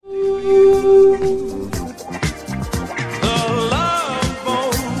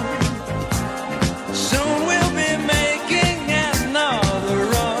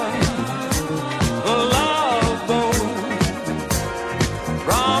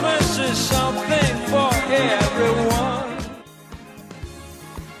is something for everyone.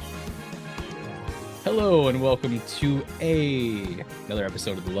 Hello and welcome to another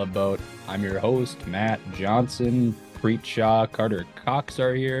episode of The Love Boat. I'm your host, Matt Johnson. Preet Shah, Carter Cox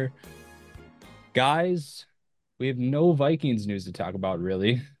are here. Guys, we have no Vikings news to talk about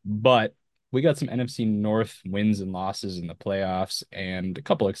really, but we got some NFC North wins and losses in the playoffs and a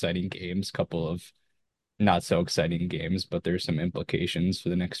couple exciting games, couple of not so exciting games, but there's some implications for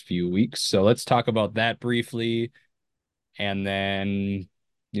the next few weeks. So let's talk about that briefly and then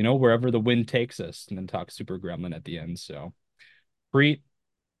wherever the wind takes us, and then talk Super Gremlin at the end. So, Preet,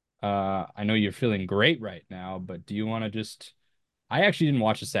 I know you're feeling great right now, but do you want to just? I actually didn't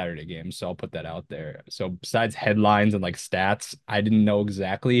watch the Saturday game, so I'll put that out there. So, besides headlines and like stats, I didn't know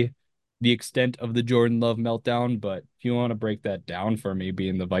exactly the extent of the Jordan Love meltdown. But if you want to break that down for me,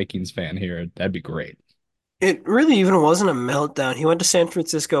 being the Vikings fan here, that'd be great. It really even wasn't a meltdown. He went to San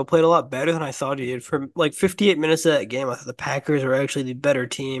Francisco, played a lot better than I thought he did. For like 58 minutes of that game, I thought the Packers were actually the better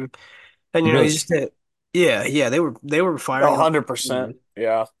team. And You really? he's just yeah, they were firing on all 100%. cylinders.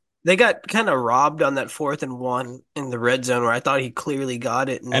 Yeah. They got kind of robbed on that 4th and 1 in the red zone where I thought he clearly got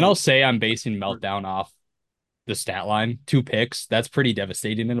it, and And I'll then say I'm basing meltdown off the stat line. 2 picks. That's pretty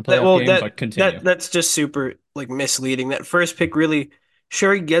devastating in a that playoff well game, that but continue. that that's just super like misleading. That first pick really,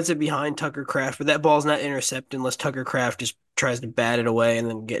 sure, he gets it behind Tucker Kraft, but that ball's not intercepted unless Tucker Kraft just tries to bat it away and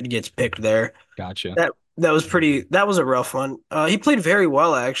then gets picked there. Gotcha. That was a rough one. He played very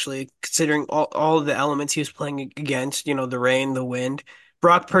well actually, considering all of the elements he was playing against, the rain, the wind.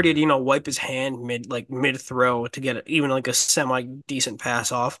 Brock Purdy had, wipe his hand mid throw to get even like a semi decent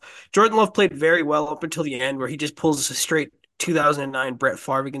pass off. Jordan Love played very well up until the end where he just pulls a straight 2009 Brett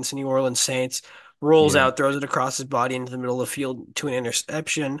Favre against the New Orleans Saints, rolls Yeah. out, throws it across his body into the middle of the field to an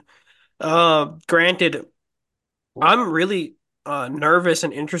interception. Granted, I'm really nervous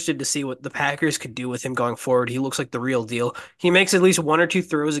and interested to see what the Packers could do with him going forward. He looks like the real deal. He makes at least one or two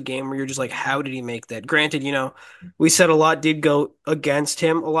throws a game where you're just like, how did he make that? Granted, we said a lot did go against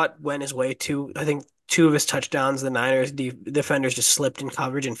him. A lot went his way too. I think two of his touchdowns, the Niners defenders just slipped in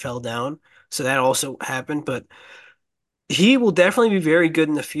coverage and fell down. So that also happened. But he will definitely be very good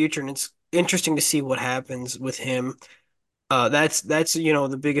in the future, and it's interesting to see what happens with him. That's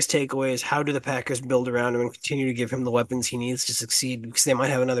the biggest takeaway is how do the Packers build around him and continue to give him the weapons he needs to succeed because they might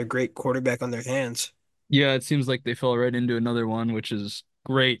have another great quarterback on their hands. Yeah, it seems like they fell right into another one, which is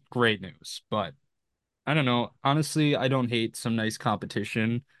great, great news. But I don't know. Honestly, I don't hate some nice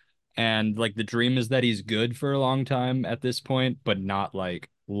competition. And like the dream is that he's good for a long time at this point, but not like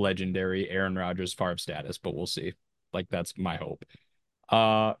legendary Aaron Rodgers Favre status, but we'll see. Like that's my hope.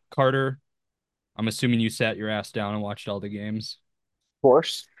 Carter, I'm assuming you sat your ass down and watched all the games. Of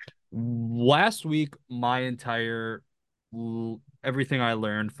course. Last week, everything I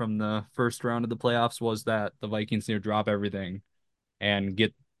learned from the first round of the playoffs was that the Vikings need to drop everything and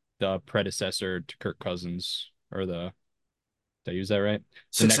get the predecessor to Kirk Cousins, or did I use that right?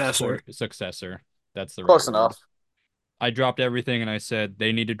 The next Successor. quarter successor. That's the right Close word. enough. I dropped everything and I said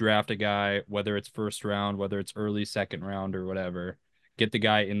they need to draft a guy, whether it's first round, whether it's early second round or whatever. Get the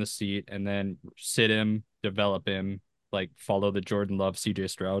guy in the seat and then sit him, develop him, like follow the Jordan Love, CJ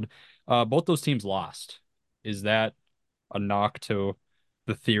Stroud. Both those teams lost. Is that a knock to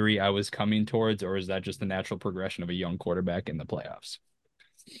the theory I was coming towards, or is that just the natural progression of a young quarterback in the playoffs?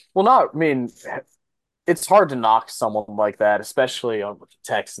 Well, not, I mean, it's hard to knock someone like that, especially on with the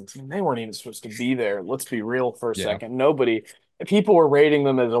Texans. I mean, they weren't even supposed to be there. Let's be real for a Yeah. second. People were rating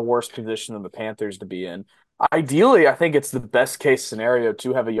them as a worse position than the Panthers to be in. Ideally, I think it's the best case scenario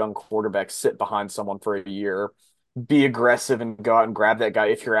to have a young quarterback sit behind someone for a year, be aggressive and go out and grab that guy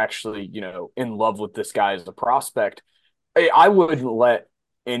if you're actually, in love with this guy as a prospect. I wouldn't let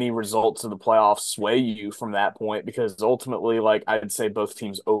any results of the playoffs sway you from that point because ultimately, like I'd say both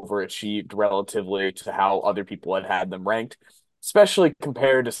teams overachieved relatively to how other people had them ranked, especially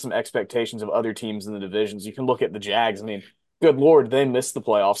compared to some expectations of other teams in the divisions. You can look at the Jags. I mean, good Lord, they missed the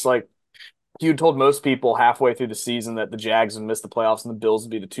playoffs. Like you told most people halfway through the season that the Jags would miss the playoffs and the Bills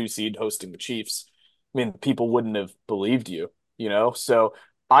would be the 2 seed hosting the Chiefs. I mean, people wouldn't have believed you. So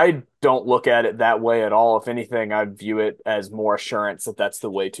I don't look at it that way at all. If anything, I'd view it as more assurance that that's the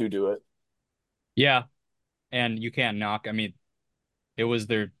way to do it. Yeah. And you can't knock. I mean, it was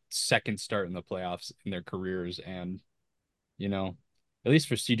their second start in the playoffs in their careers. And, you know, at least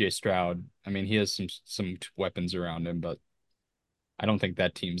for CJ Stroud, I mean, he has some weapons around him, but I don't think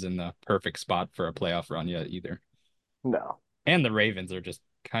that team's in the perfect spot for a playoff run yet either. No. And the Ravens are just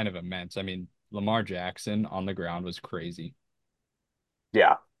kind of immense. I mean, Lamar Jackson on the ground was crazy.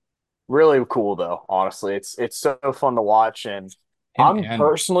 Yeah. Really cool though, honestly. It's so fun to watch and Him I'm and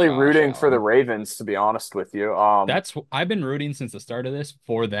personally Josh rooting for the Allen. Ravens, to be honest with you. I've been rooting since the start of this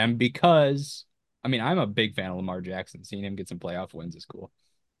for them because I mean I'm a big fan of Lamar Jackson. Seeing him get some playoff wins is cool.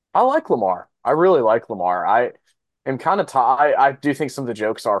 I like Lamar. I really like Lamar. I am kind of I do think some of the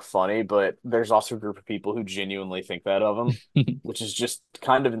jokes are funny, but there's also a group of people who genuinely think that of him, which is just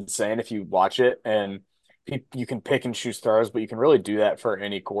kind of insane if you watch it. And you can pick and choose throws, but you can really do that for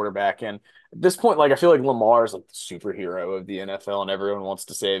any quarterback. And at this point, like I feel like Lamar is like the superhero of the NFL, and everyone wants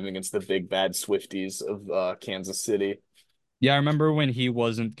to save him against the big bad Swifties of Kansas City. Yeah, I remember when he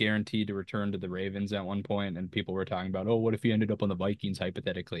wasn't guaranteed to return to the Ravens at one point, and people were talking about, oh, what if he ended up on the Vikings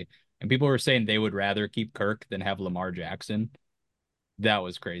hypothetically? And people were saying they would rather keep Kirk than have Lamar Jackson. That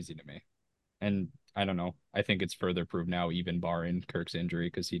was crazy to me. And I don't know. I think it's further proved now, even barring Kirk's injury,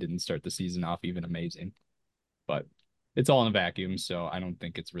 because he didn't start the season off even amazing. But it's all in a vacuum, so I don't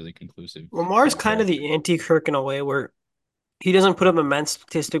think it's really conclusive Lamar's yet. kind of the anti-Kirk in a way where he doesn't put up immense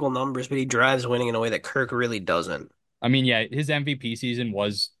statistical numbers, but he drives winning in a way that Kirk really doesn't. I mean, yeah, his MVP season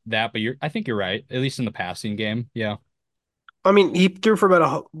was that, but I think you're right, at least in the passing game. Yeah. I mean, he threw for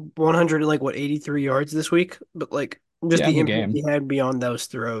about 100, like what, 83 yards this week, but like just Yeah, in the the impact game. he had beyond those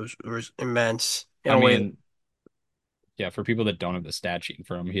throws was immense in I a way. mean, yeah, for people that don't have the stat sheet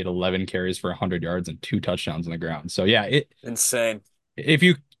for him, he had 11 carries for 100 yards and 2 touchdowns on the ground. So yeah, Insane. if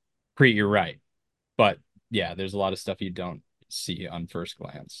you create, you're right. But yeah, there's a lot of stuff you don't see on first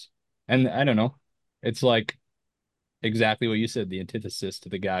glance. And I don't know. It's like exactly what you said, the antithesis to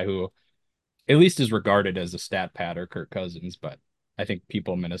the guy who at least is regarded as a stat patter, Kirk Cousins, but I think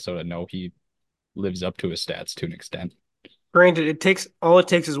people in Minnesota know he lives up to his stats to an extent. Granted, it takes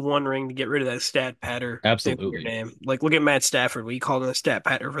is one ring to get rid of that stat patter thing with your Absolutely. name. Like look at Matt Stafford. We called him a stat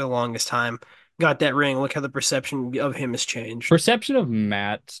patter for the longest time. Got that ring. Look how the perception of him has changed. Perception of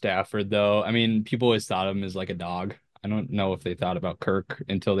Matt Stafford, though, I mean, people always thought of him as like a dog. I don't know if they thought about Kirk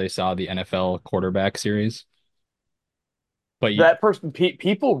until they saw the NFL quarterback series. But That person,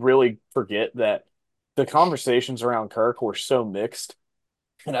 people really forget that the conversations around Kirk were so mixed.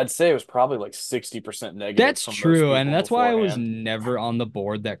 And I'd say it was probably like 60% negative that's from most true. And people that's why I was beforehand. never on the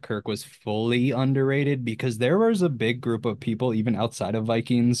board that Kirk was fully underrated because there was a big group of people, even outside of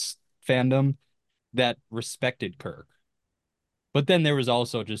Vikings fandom, that respected Kirk. But then there was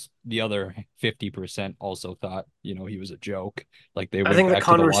also just the other 50% also thought, he was a joke. Like they I went think the back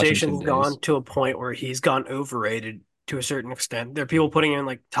to the Washington conversation's gone days. to a point where he's gone overrated to a certain extent. There are people putting in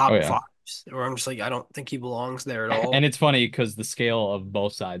like Oh, top yeah. fives, where I'm just like, I don't think he belongs there at And all. it's funny because the scale of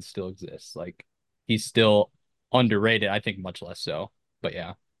both sides still exists. Like he's still underrated, I think much less so. But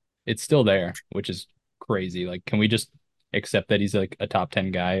yeah, it's still there, which is crazy. Like, can we just accept that he's like a top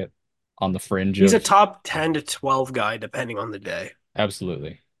 10 guy on the fringe He's a of top 10 to 12 guy, depending on the day.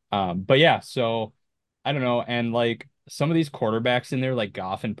 absolutely. But yeah, so I don't know. And like some of these quarterbacks in there, like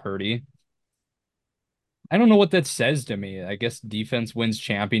Goff and Purdy, I don't know what that says to me. I guess defense wins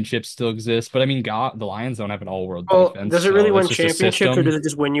championships still exist, but I mean, God, the Lions don't have an all-world Well, defense, does it really so that's win just a championships or does system. it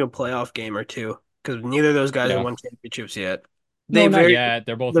just win you a playoff game or two? Because neither of those guys have Yeah. won championships yet. No, They not very yet.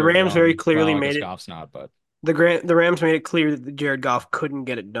 They're both the very Rams very young. clearly Well, I made guess it. Goff's not, but The Rams made it clear that Jared Goff couldn't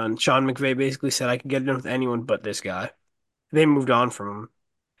get it done. Sean McVay basically said, "I can get it done with anyone but this guy." They moved on from him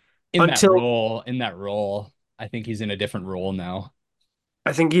until in that role, I think he's in a different role now.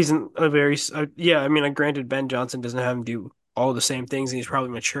 I think he's in a very yeah. I mean, granted, Ben Johnson doesn't have him do all the same things, and he's probably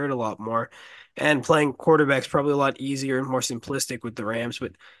matured a lot more. And playing quarterback's probably a lot easier and more simplistic with the Rams.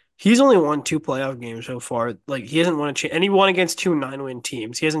 But he's only won two playoff games so far. Like he hasn't won and he won against two 9-win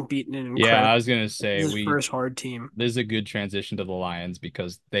teams. He hasn't beaten an Yeah, I incredible. was gonna This say is his first hard team. this is a good transition to the Lions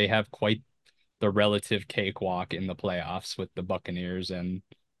because they have quite the relative cakewalk in the playoffs with the Buccaneers and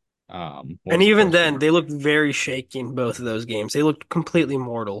what And was it even close then, to? they looked very shaky in both of those games. They looked completely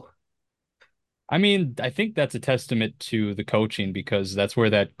mortal. I mean, I think that's a testament to the coaching because that's where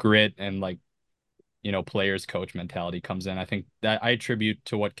that grit and like players coach mentality comes in. I think that I attribute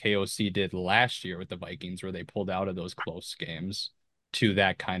to what KOC did last year with the Vikings, where they pulled out of those close games to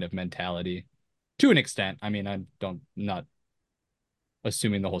that kind of mentality to an extent. I mean, I don't not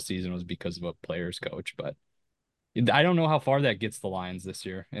assuming the whole season was because of a players coach, but I don't know how far that gets the Lions this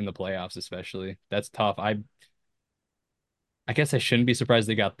year in the playoffs, especially. That's tough. I guess I shouldn't be surprised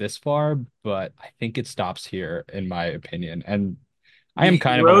they got this far, but I think it stops here in my opinion. And I am The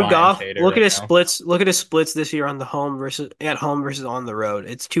kind of a road Lions golf. hater Look at right his now. splits. Look at his splits this year on the home versus at home versus on the road.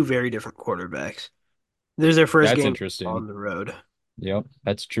 It's two very different quarterbacks. There's their first That's game interesting. on the road. Yep,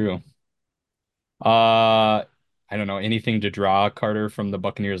 that's true. I don't know anything to draw, Carter, from the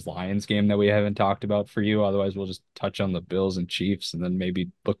Buccaneers Lions game that we haven't talked about for you. Otherwise, we'll just touch on the Bills and Chiefs and then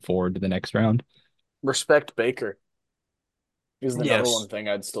maybe look forward to the next round. Respect Baker. is the number Yes. one thing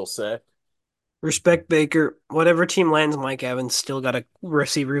I'd still say. Respect Baker. Whatever team lands Mike Evans, still got a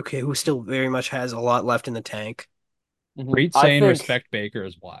receiver who still very much has a lot left in the tank. Preach I saying think respect Baker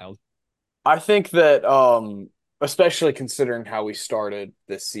is wild. I think that especially considering how we started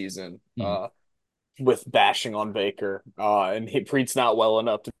this season, Hmm. with bashing on Baker, and Preet's not well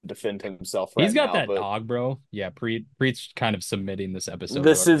enough to defend himself He's right got now, that but dog, bro. Yeah, Preach kind of submitting this episode this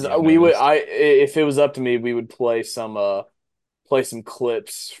already. is I've we would noticed. I if it was up to me, we would play some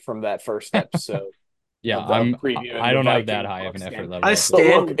clips from that first episode Yeah, of previewing I the don't have that Vikings high of an Bucks effort game. level. But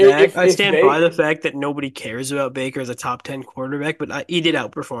look, I if stand by they the fact that nobody cares about Baker as a top 10 quarterback, but he did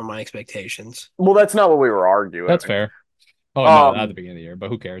outperform my expectations. well, that's not what we were That's arguing. fair. Oh no, at the Um, beginning of the year, but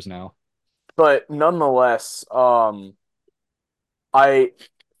who cares now? but nonetheless, I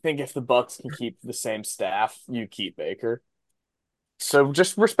think if the Bucks can keep the same staff, you keep Baker. So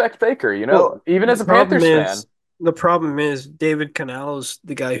just respect Baker, Well, even the as a problem Panthers fan. is the problem is David Canales,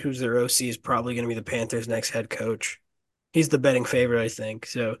 the guy who's their OC, is probably going to be the Panthers' next head coach. He's the betting favorite, I think.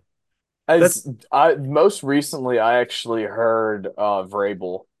 So that As I most recently, I actually heard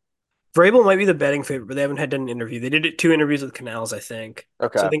Vrabel. Vrabel might be the betting favorite, but they haven't had done an interview. They did 2 interviews with Canales, I think.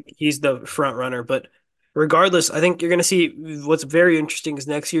 So I Okay, think he's the front runner. But regardless, I think you're going to see what's very interesting is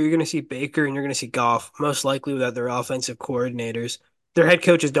next year you're going to see Baker and you're going to see Goff, most likely without their offensive coordinators. Their head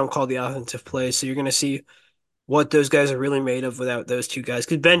coaches don't call the offensive plays, so you're going to see what those guys are really made of without those two guys.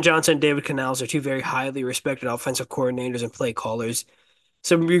 Because Ben Johnson and David Canales are two very highly respected offensive coordinators and play callers.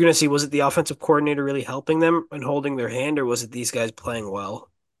 So you're going to see, was it the offensive coordinator really helping them and holding their hand, or was it these guys playing well?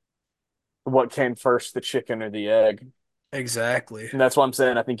 what came first, the chicken or the egg? Exactly. And that's why I'm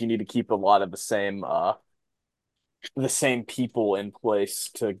saying I think you need to keep a lot of the same people in place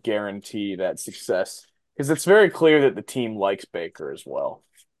to guarantee that success. Because it's very clear that the team likes Baker as well.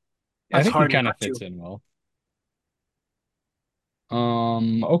 I It's think he hard kind of not fits to. in well.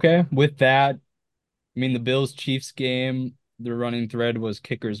 Okay. With that, I mean the Bills Chiefs game, the running thread was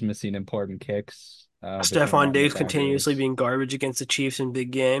kickers missing important kicks between them Stephon and the Diggs continuously Packers. being garbage against the Chiefs in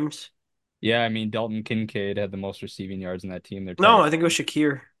big games. Yeah, I mean Dalton Kincaid had the most receiving yards in that team. They're tied No, at I think it was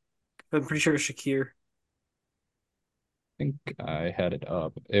Shakir. I'm pretty sure it was Shakir. I think I had it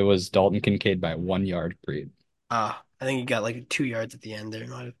up. It was Dalton Kincaid by 1 yard, Creed. I think he got like 2 yards at the end there.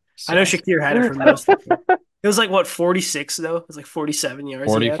 I know Sounds Shakir had it for most of it. It was like what 46 though. It was like 47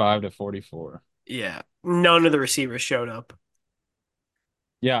 yards he had. 45 to 44. Yeah, none of the receivers showed up.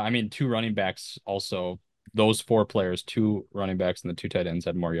 Yeah, I mean, two running backs also, those four players, two running backs and the two tight ends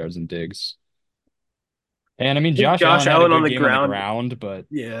had more yards than Diggs. And I mean, I think Josh Josh Allen had a Allen on good the game on the ground. ground, but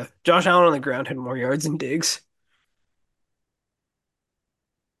Yeah, Josh Allen on the ground had more yards than Diggs.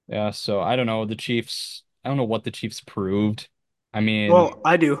 yeah, so I don't know. The Chiefs, I don't know what the Chiefs proved. I mean, Well,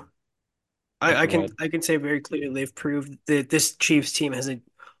 I do. I can what? I can say very clearly they've proved that this Chiefs team has a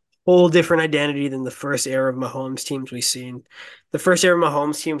whole different identity than the first era of Mahomes teams we've seen. The first era of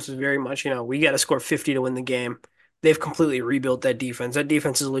Mahomes teams was very much, we got to score 50 to win the game. They've completely rebuilt that defense. That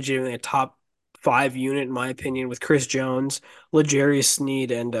defense is legitimately a top five unit, in my opinion, with Chris Jones, L'Jarius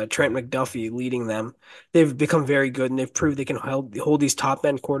Sneed, and Trent McDuffie leading them. They've become very good, and they've proved they can hold these top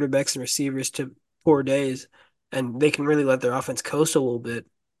end quarterbacks and receivers to 4 days, and they can really let their offense coast a little bit.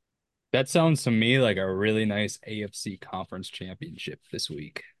 That sounds to me like a really nice AFC conference championship this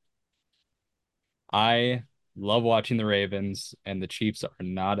week. I love watching the Ravens, and the Chiefs are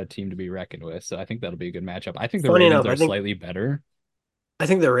not a team to be reckoned with. So I think that'll be a good matchup. I think the Funny Ravens enough, are slightly better. I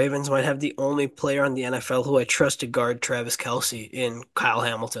think the Ravens might have the only player on the NFL who I trust to guard Travis Kelce in Kyle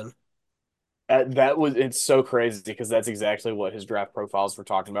Hamilton. It's so crazy because that's exactly what his draft profiles were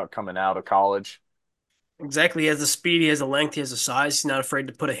talking about coming out of college. Exactly. He has the speed, he has the length, he has the size. He's not afraid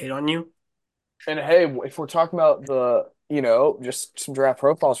to put a hit on you. And hey, if we're talking about just some draft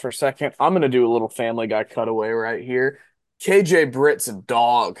profiles for a second, I'm gonna do a little Family Guy cutaway right here. KJ Britt's a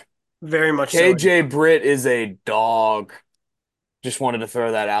dog. Very much so. KJ Britt is a dog. Just wanted to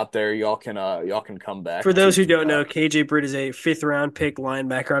throw that out there. Y'all can come For back those who to don't know, KJ Britt is a fifth round pick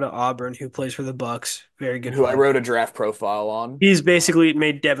linebacker out of Auburn who plays for the Bucks. Very good who I player. wrote a draft profile on. He's basically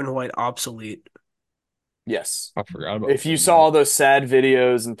made Devin White obsolete. Yes. I forgot about If you Devin saw White. all those sad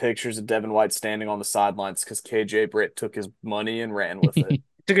videos and pictures of Devin White standing on the sidelines because KJ Britt took his money and ran with it.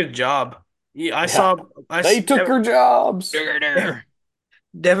 Took a job. Yeah, I Yeah. saw. I They took her jobs.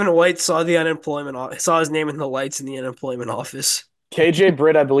 Devin White saw the unemployment. Saw his name in the lights in the unemployment office. KJ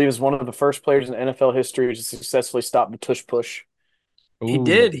Britt, I believe, is one of the first players in NFL history to successfully stop the tush push He Ooh,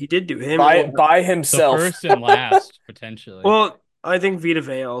 did. He did do him. by the himself. first and last potentially. Well, I think Vita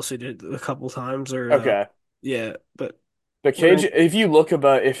Vea also did it a couple times, or Okay. yeah, But KJ,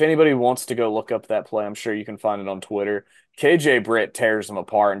 if anybody wants to go look up that play, I'm sure you can find it on Twitter. KJ Britt tears them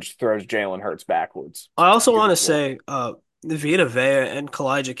apart and just throws Jalen Hurts backwards. I also want to Beautiful. say, Vita Vea and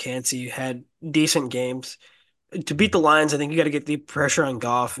Kalijah Kancey had decent games. To beat the Lions, I think you got to get the pressure on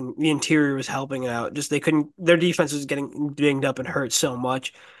Goff, and the interior was helping out. Just they couldn't, their defense was getting dinged up and hurt so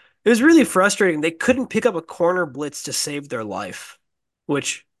much. It was really frustrating. They couldn't pick up a corner blitz to save their life,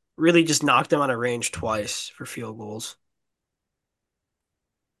 which really just knocked them out of range twice for field goals.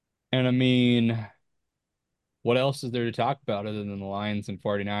 And I mean, what else is there to talk about other than the Lions and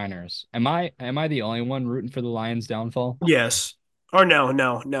 49ers? Am I the only one rooting for the Lions downfall? Yes. Or no,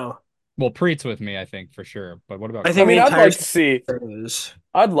 no, no. Well, Preet's with me, I think, for sure. But what about I I think the Cox? mean, entire is.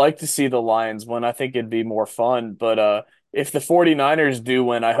 I'd like to see the Lions win. I think it'd be more fun, but if the 49ers do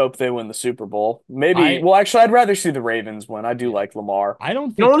win, I hope they win the Super Bowl. Maybe, I well, actually, I'd rather see the Ravens win. I do yeah. like Lamar. I don't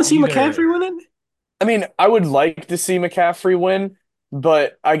You don't think want to see either. McCaffrey win it? I mean, I would like to see McCaffrey win,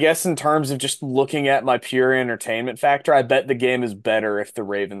 but I guess in terms of just looking at my pure entertainment factor, I bet the game is better if the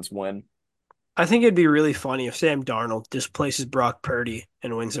Ravens win. I think it'd be really funny if Sam Darnold displaces Brock Purdy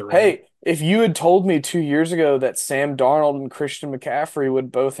and wins a ring. Hey, if you had told me 2 years ago that Sam Darnold and Christian McCaffrey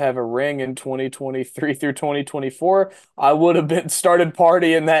would both have a ring in 2023 through 2024, I would have been started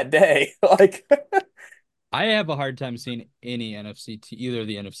partying that day. Like, I have a hard time seeing any either of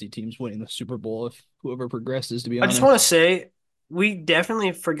the NFC teams winning the Super Bowl if whoever progresses, to be I just want to honest. say we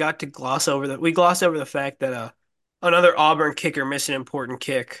definitely forgot to gloss over that. We glossed over the fact that another Auburn kicker missed an important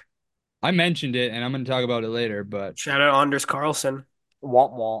kick. I mentioned it and I'm going to talk about it later, but Shout out Anders Carlson.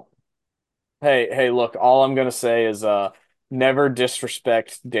 womp womp. Hey, look, all I'm gonna say is never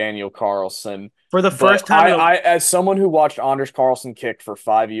disrespect Daniel Carlson. For the But first time in a I as someone who watched Anders Carlson kick for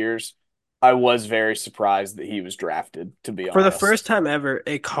 5 years, I was very surprised that he was drafted, to be for the honest. first time ever,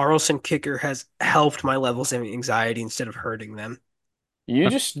 a Carlson kicker has helped my levels of anxiety instead of hurting them. You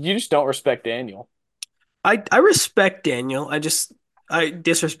just don't respect Daniel. I respect Daniel. I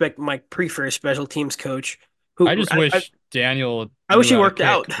disrespect Mike Prefer, special teams coach, I who just wish Daniel I wish knew he how to worked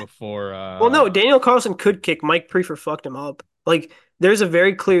out. kick before Well, no, Daniel Carlson could kick. Mike Prefer fucked him up. Like, there's a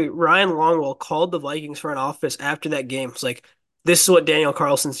very clear Ryan Longwell called the Vikings front office after that game. It's like, this is what Daniel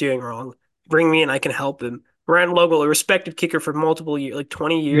Carlson's doing wrong. Bring me in, I can help him. Ryan Longwell, a respected kicker for multiple years, like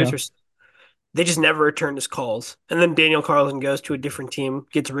 20 years yeah, or so, they just never returned his calls. And then Daniel Carlson goes to a different team,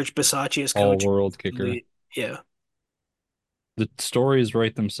 gets Rich Bisaccia as all coach. world kicker. Yeah. The stories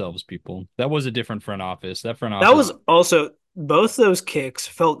write themselves, people. That was a different front office. That front That was office, also both those kicks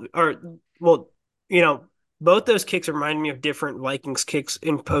felt or well, you know, both those kicks remind me of different Vikings kicks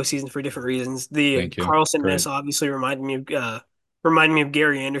in postseason for different reasons. The thank you. Carlson Great. miss obviously reminded me of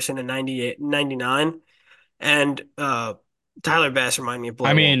Gary Anderson in 98, 99, and Tyler Bass reminded me of I Blair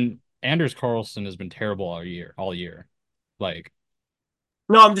Wall. mean, Anders Carlson has been terrible all year. Like,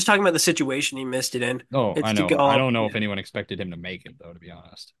 No, I'm just talking about the situation he missed it in. oh, It's I to go know. I up. don't know Yeah. if anyone expected him to make it though, to be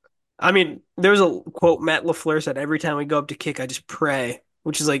honest. I mean, there was a quote Matt LaFleur said, every time we go up to kick, I just pray,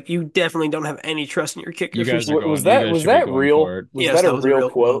 which is like you definitely don't have any trust in your kicker You if you're guys are Was going, you that guys was should be that going for real? it. Was yes, that a that was a real real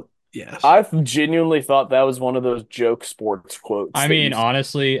quote. quote? Yes. I genuinely thought that was one of those joke sports quotes I that mean, you.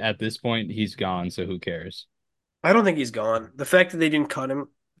 honestly, at this point, he's gone, so who cares? I don't think he's gone. The fact that they didn't cut him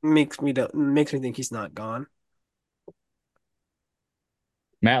makes me think he's not gone.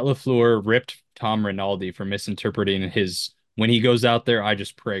 Matt LaFleur ripped Tom Rinaldi for misinterpreting his when he goes out there, I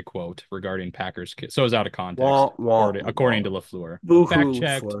just pray quote regarding Packers kid. So it's out of context, Wah, wah, according wah. to LaFleur. Fact Boo-hoo,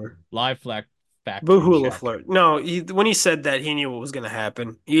 checked, LaFleur. live fact Boo-hoo, check. LaFleur. No, when he said that, he knew what was going to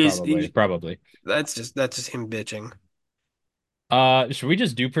happen. Probably. That's just him bitching. Should we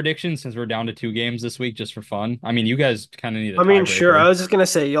just do predictions since we're down to 2 games this week just for fun? I mean, you guys kind of need a I mean, sure. I tiebreaker. was just gonna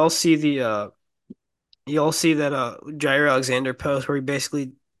say, y'all see that Jair Alexander post where he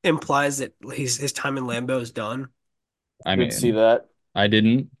basically implies that his time in Lambeau is done. I Did see mean, that. I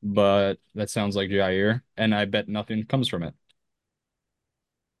didn't, but that sounds like Jair, and I bet nothing comes from it.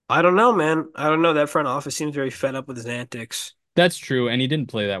 I don't know, man. I don't know. That front office seems very fed up with his antics. That's true, and he didn't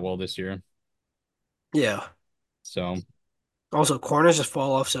play that well this year. Yeah. So, Also, corners just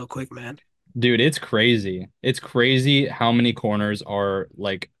fall off so quick, man. dude, it's crazy. It's crazy how many corners are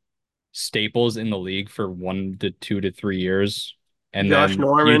like staples in the league for 1 to 2 to 3 years, and Josh then you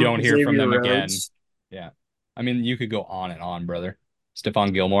Norman, don't hear from Xavier them again. Rhodes. Yeah. I mean, you could go on and on, brother.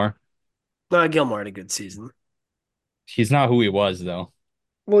 Stephon Gilmore. Gilmore had a good season. He's not who he was, though.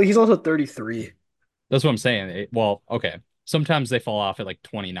 Well, he's also 33. That's what I'm saying. Well, okay. Sometimes they fall off at like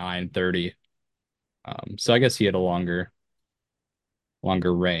 29, 30. So I guess he had a longer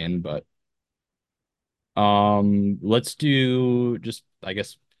reign, but let's do just I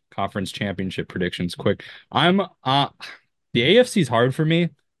guess conference championship predictions quick. I'm the AFC is hard for me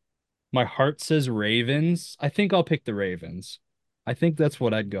My heart says Ravens. I think I'll pick the Ravens. I think that's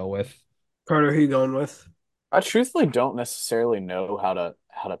what I'd go with. Carter, who you going with? I truthfully don't necessarily know how to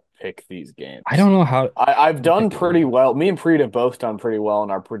pick these I games. don't know how I've to done pick pretty them. well. Me and Preet have both done pretty well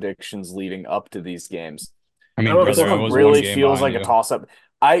in our predictions leading up to these games. I I mean, went This brother, I four. one was one really game feels behind like a you. toss up.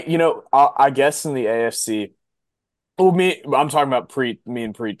 I guess in the AFC. Well, I'm talking about Preet. Me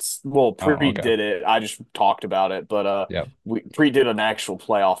and Preet's. Well, Oh, Preet okay. did it. I just talked about it, but Yep. we Preet did an actual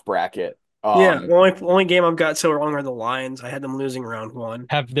playoff bracket. Yeah, the only game I've got so wrong are the Lions. I had them losing round one.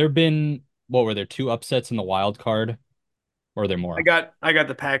 Have there been what were there two upsets in the wild card, or are there I more? got I got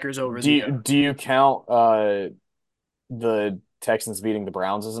the Packers over Do the you count the Texans beating the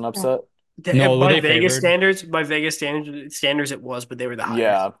Browns as an upset? No, were by they Vegas favored? standards, standards it was, but they were the highest.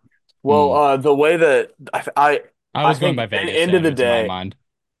 Yeah. Well, Hmm. the way that I I was going think by Vegas end of the standards in my day, mind.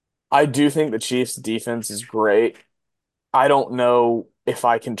 I do think the Chiefs' defense is great. I don't know if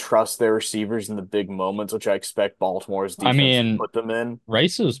I can trust their receivers in the big moments, which I expect Baltimore's I defense to mean, put them in.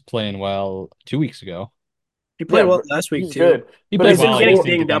 Rice was playing well 2 weeks ago. He played Yeah, well last week he's too, good. He but But played he's as a been well. I just getting didn't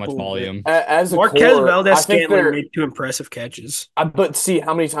core, get dinged that up a much little bit. volume. as a Marquez core, I think Valdez-Scantling they're. made two impressive catches. But see,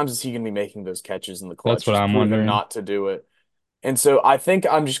 how many times is he going to be making those catches in the That's clutch? what He's I'm proven wondering. not to do it. And so I think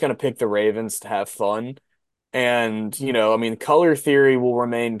I'm just going to pick the Ravens to have fun. And, I mean, color theory will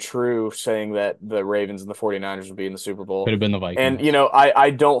remain true, saying that the Ravens and the 49ers will be in the Super Could Bowl. have been the And, Vikings. I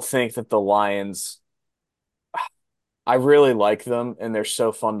don't think that the Lions, I really like them and they're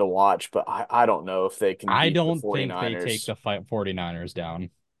so fun to watch, but I don't know if they can I beat the don't think they take 49ers. the 49ers down.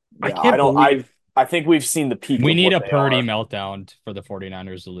 I Yeah, I can't don't, believe I think we've seen the peak We of need what a they Purdy are. meltdown for the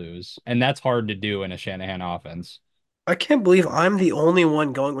 49ers to lose, and that's hard to do in a Shanahan offense. I can't believe I'm the only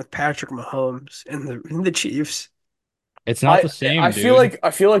one going with Patrick Mahomes and the Chiefs. It's not I the I same, feel dude. like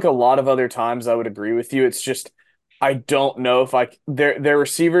I feel like a lot of other times I would agree with you. It's just I don't know if their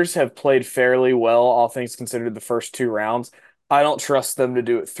receivers have played fairly well, all things considered, the first two rounds. I don't trust them to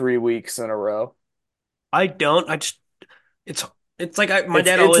do it 3 weeks in a row. I don't. I just it's it's like my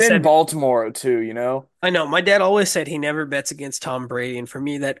dad It's always in said. Baltimore too, you know? I know my dad always said he never bets against Tom Brady, and for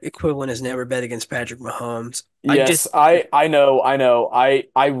me, that equivalent is never bet against Patrick Mahomes. I Yes, just I know.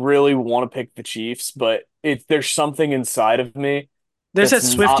 I really want to pick the Chiefs, but there's something inside of me there's that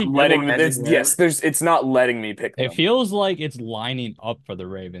that's not Swifty letting dribble me magic, yes, man. it's not letting me pick It them. feels like it's lining up for the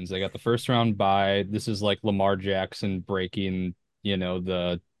Ravens. They got the first round bye. This is like Lamar Jackson breaking,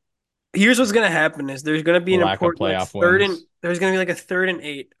 the Here's what's gonna happen: is there's gonna be an lack of important playoff wins. there's gonna be like a 3rd and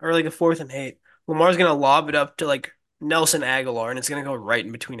 8 or like a 4th and 8. Lamar's gonna lob it up to like Nelson Aguilar, and it's gonna go right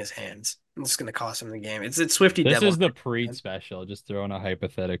in between his hands. And it's gonna cost him the game. It's Swifty This devil, is the pre man. special, just throwing a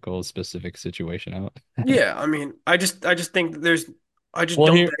hypothetical specific situation out. Yeah, I mean, I just think that I just Well,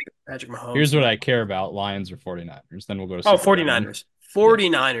 don't here bet against Patrick here's Mahomes. what I care about, Lions or 49ers. Then we'll go to Oh, Super Gremlin. 49ers. Yeah.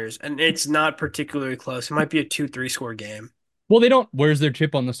 49ers, and it's not particularly close. It might be a 2-3 score game. Well, they don't. Where's their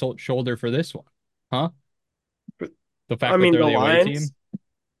chip on the shoulder for this one? Huh? The I fact that mean, they're the the away Lions, team?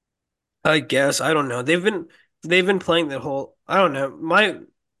 I guess. I don't know. They've been playing that whole I don't know.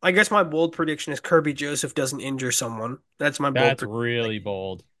 I guess my bold prediction is Kirby Joseph doesn't injure someone. That's my bold That's prediction. really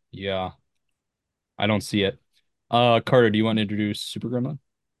bold. Yeah, I don't see it. Carter, do you want to introduce Super Gremlin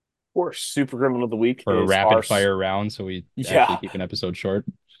Of course, Super Criminal of the Week for a is our rapid fire round so we actually yeah. keep an episode short?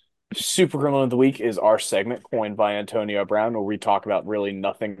 Super Criminal of the Week is our segment coined by Antonio Brown, where we talk about really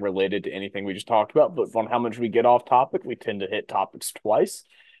nothing related to anything we just talked about, but on how much we get off topic, we tend to hit topics twice.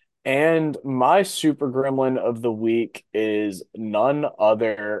 And my Super Gremlin of the Week is none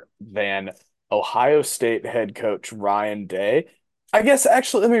other than Ohio State head coach Ryan Day. I guess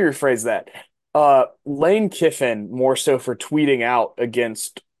actually, let me rephrase that. Lane Kiffin more so for tweeting out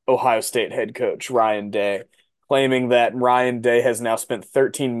against Ohio State head coach Ryan Day, claiming that Ryan Day has now spent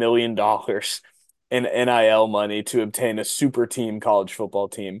 $13 million in NIL money to obtain a super team college football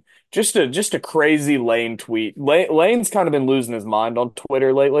team. Just a crazy Lane tweet. Lane's kind of been losing his mind on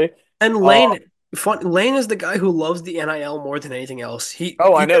Twitter lately. And Uh, Lane is the guy who loves the NIL more than anything else.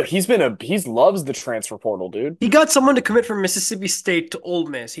 oh, I know. He's loves the transfer portal, dude. He got someone to commit from Mississippi State to Ole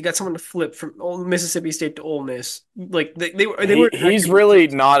Miss. He got someone to flip from Mississippi State to Ole Miss. Like they were He's really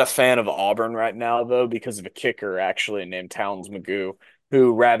not a fan of Auburn right now, though, because of a kicker actually named Towns Magoo,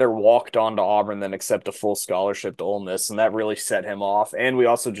 who rather walked on to Auburn than accept a full scholarship to Ole Miss, and that really set him off. And we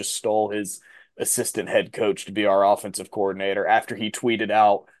also just stole his assistant head coach to be our offensive coordinator after he tweeted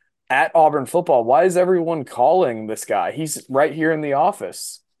out at Auburn football, why is everyone calling this guy? He's right here in the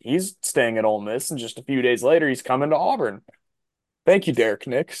office. He's staying at Ole Miss, and just a few days later, he's coming to Auburn. Thank you, Derek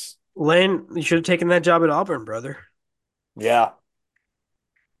Nix. Lane, you should have taken that job at Auburn, brother. Yeah,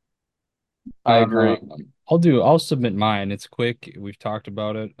 I agree. I'll submit mine. It's quick. We've talked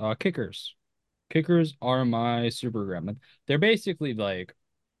about it. Kickers. Kickers are my super gremlin. They're basically like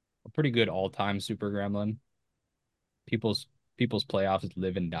a pretty good all-time super gremlin. People's people's playoffs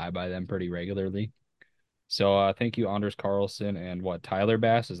live and die by them pretty regularly. So thank you, Anders Carlson and what Tyler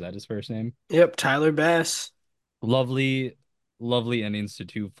Bass, is that his first name? Yep, Tyler Bass. Lovely, lovely endings to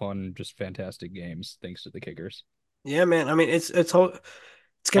two fun, just fantastic games, thanks to the kickers. Yeah, man. I mean, it's gonna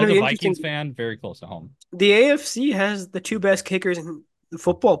As a be interesting. Vikings fan, very close to home. The AFC has the two best kickers in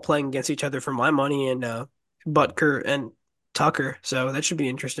football playing against each other for my money, and Butker and Tucker. So that should be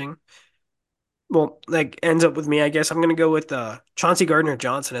interesting. Well, like ends up with me, I guess. I'm gonna go with Chauncey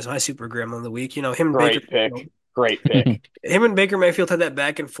Gardner-Johnson as my super gremlin of the week. You know, Great pick. Great pick. Him and Baker Mayfield had that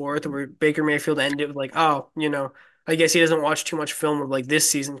back and forth where Baker Mayfield ended with like, oh, I guess he doesn't watch too much film of like this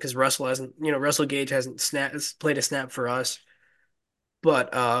season because Russell Gage hasn't played a snap for us.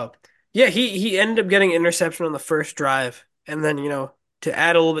 But yeah, he ended up getting an interception on the first drive, and then to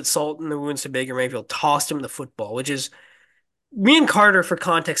add a little bit salt in the wounds to Baker Mayfield, tossed him the football, which is me and Carter, for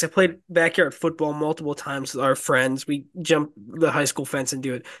context, I played backyard football multiple times with our friends. We jump the high school fence and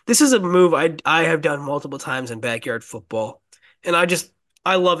do it. This is a move I have done multiple times in backyard football, and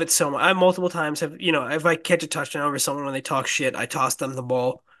I love it so much. I multiple times have if I catch a touchdown over someone when they talk shit, I toss them the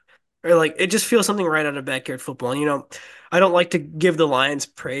ball, or like it just feels something right out of backyard football. And I don't like to give the Lions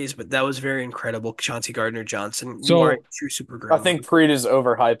praise, but that was very incredible, Chauncey Gardner-Johnson. You are a So true super I gremlin. think Preet is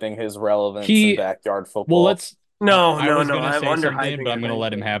overhyping his relevance in he backyard well football. let's No, I no, was no. gonna I'm say something, underhyping but it, I'm if gonna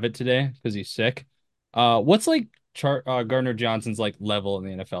let him anything. have it today because he's sick. What's like Gardner Johnson's like level in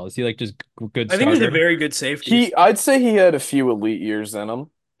the NFL? Is he like just good I think he's a starter? very good safety. I'd say he had a few elite years in him.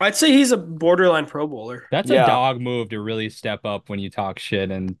 I'd say he's a borderline Pro Bowler. That's a Yeah. dog move to really step up when you talk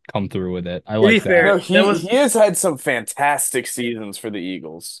shit and come through with it. I To be like that. fair, No, that he was. he has had some fantastic seasons for the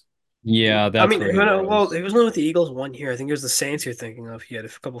Eagles. Yeah, I that's mean, where he well, was. he was not with the Eagles 1 year. I think it was the Saints you're thinking of. He had a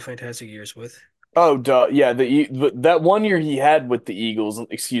couple fantastic years with. Oh, duh. Yeah, but that one year he had with the Eagles,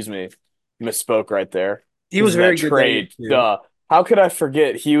 excuse me, misspoke right there. He Because was of that very good that year trade. too. Duh. How could I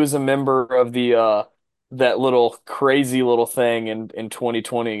forget? He was a member of the that little crazy little thing in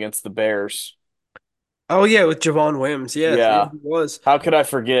 2020 against the Bears. Oh yeah, with Javon Wims. Yeah, yeah, Yeah. he was. How could I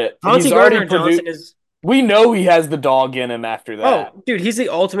forget? Chauncey He's already Gardner produced. Johnson is. We know he has the dog in him after that. Oh, dude, he's the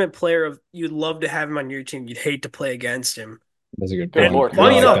ultimate player of. You'd love to have him on your team. You'd hate to play against him. That's a good Good And point. Lord. I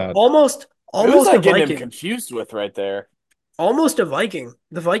funny like enough, that. almost, Who was almost I a getting him Viking. confused with right there? Almost a Viking.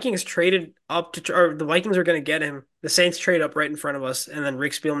 The Vikings traded up to, or the Vikings are going to get him. The Saints trade up right in front of us, and then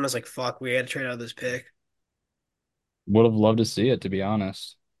Rick Spielman was like, "Fuck, we had to trade out of this pick." Would have loved to see it, to be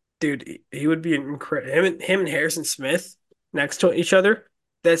honest. Dude, he would be incredible. Him and Harrison Smith next to each other.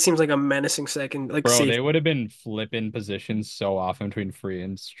 That seems like a menacing second, like Bro, safe. they would have been flipping positions so often between free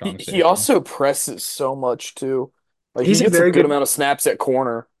and He strong he safety. also presses so much too. Like he He's a gets a very good good. amount of snaps at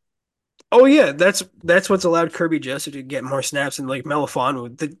corner. Oh yeah, that's what's allowed Kirby Jester to get more snaps and like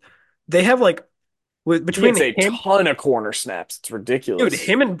Melifonwu. They have like He between gets a him, ton of corner snaps. It's dude, ridiculous.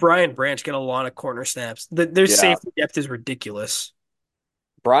 him and Brian Branch get a lot of corner snaps. Their Yeah. safety depth is ridiculous.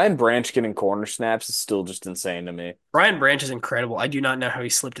 Brian Branch getting corner snaps is still just insane to me. Brian Branch is incredible. I do not know how he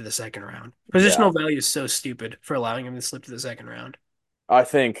slipped to the second round. Yeah. Positional value is so stupid for allowing him to slip to the second round. I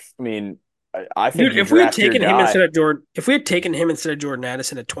mean, I think Dude, you if we had draft your taken him guy. instead of Jordan, if we had taken him instead of Jordan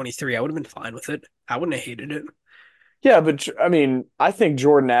Addison at 23, I would have been fine with it. I wouldn't have hated it. Yeah, but I mean, I think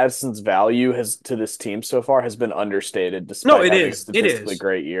Jordan Addison's value has to this team so far has been understated No, despite it having a is. It statistically is.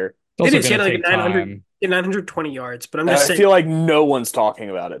 great year. It's It also is. He going had to like take 900, time. 920 yards. But And I feel like no one's talking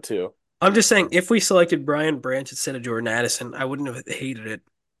about it too. I'm just saying, if we selected Brian Branch instead of Jordan Addison, I wouldn't have hated it.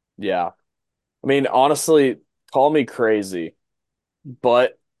 Yeah. I mean, honestly, call me crazy,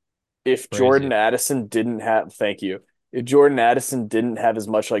 but if Jordan Crazy. Addison didn't have, thank you. If Jordan Addison didn't have as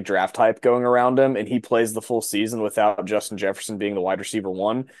much like draft hype going around him and he plays the full season without Justin Jefferson being the wide receiver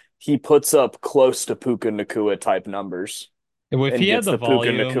one, he puts up close to Puka Nakua type numbers If and he had gets the the Puka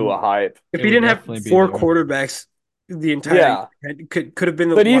Nakua volume, hype. If it he would didn't definitely have be four there. quarterbacks the entire Yeah. year, could have been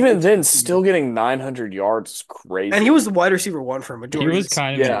the But wide even then, receiver. still getting 900 yards is And he crazy. was the wide receiver one for a He majority of was the season.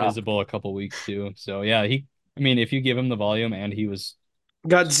 kind of Yeah. invisible a couple weeks too. So yeah, I mean, if you give him the volume and he was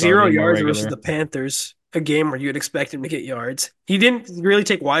Got 0 yards starting more versus regular, the Panthers, a game where you'd expect him to get yards. He didn't really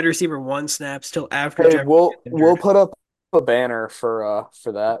take wide receiver one snaps till after Hey, Jefferson we'll got we'll injured. put up a banner for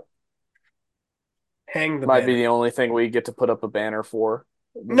that. Hang the Might be banner. the only thing we get to put up a banner for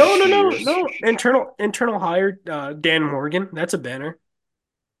the No, next no, few no, years. no. Internal hire, Dan Morgan. That's a banner.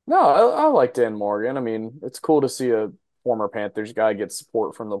 No, I like Dan Morgan. I mean, it's cool to see a former Panthers guy get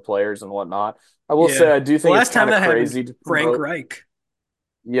support from the players and whatnot. I will say Yeah. I do The think it's last time kind of that happened, crazy to Frank promote. Reich.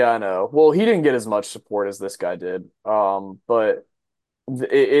 Yeah, I know. Well, he didn't get as much support as this guy did. But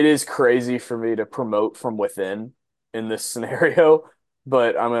it is crazy for me to promote from within in this scenario,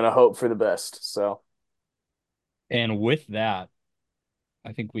 but I'm gonna hope for the best. So And with that,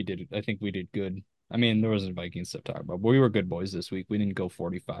 I think we did good. I mean, there wasn't Viking stuff to talk about, but we were good boys this week. We didn't go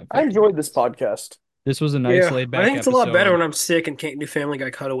 45, I 50 enjoyed this minutes. podcast. This was a nice Yeah, laid I back think it's a lot better episode. when I'm sick and can't do Family Guy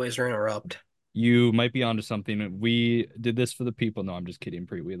cutaways or interrupt. You might be onto something. We did this for the people. No, I'm just kidding,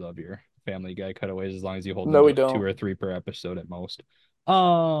 Pre. We love your Family Guy cutaways as long as you hold them No, to we like two don't. or three per episode at most.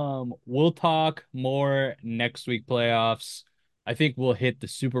 We'll talk more next week playoffs. I think we'll hit the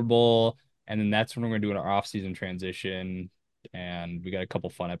Super Bowl, and then that's when we're gonna do an off-season transition. And we got a couple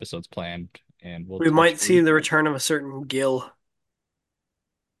fun episodes planned, and we'll We touch might see base. the return of a certain Gil.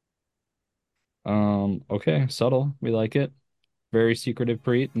 Okay, subtle. We like it. Very secretive,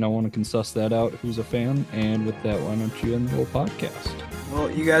 Preet. No one can suss that out who's a fan. And with that, why don't you end the whole podcast? Well,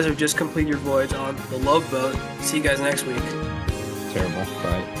 you guys have just completed your voyage on the Love Boat. See you guys next week. Terrible.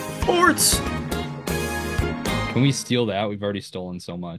 Bye. Sports! Can we steal that? We've already stolen so much.